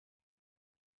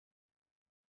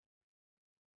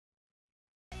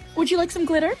Would you like some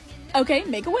glitter? Okay,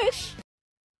 make a wish.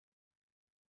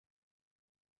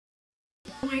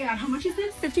 Oh my god, how much is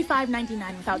this?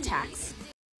 $55.99 without tax.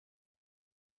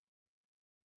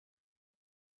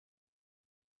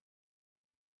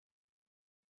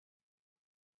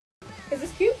 Is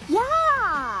this cute?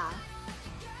 Yeah!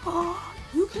 Oh,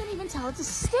 you can't even tell it's a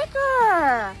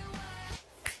sticker!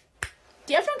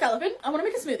 Do you have Drunk Elephant? I want to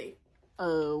make a smoothie.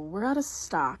 We're out of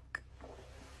stock.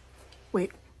 Wait,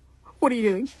 what are you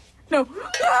doing? No!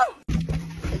 No!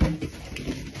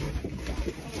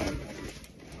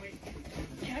 Wait,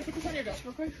 can I put this on your desk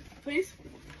real quick, please?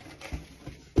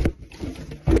 Oh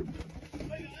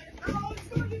my god, oh, it's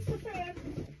going into the fan.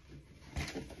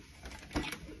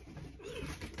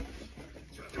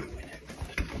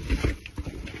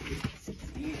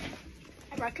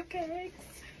 I brought cupcakes.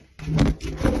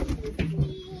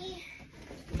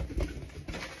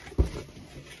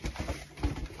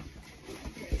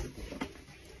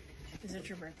 Is it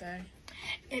your birthday?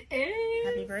 It is.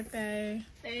 Happy birthday.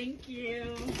 Thank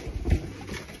you.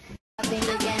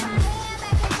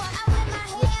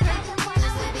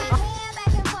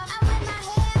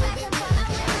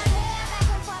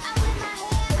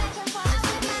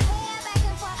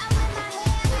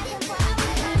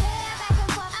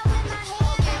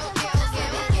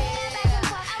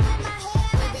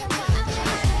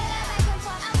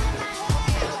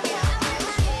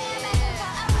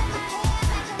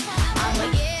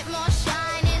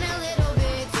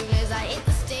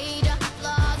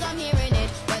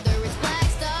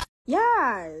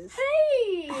 Yes.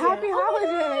 Hey! Happy holidays.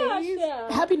 Oh my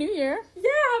gosh. Happy New Year. Yeah,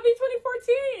 happy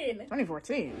 2014.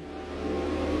 2014.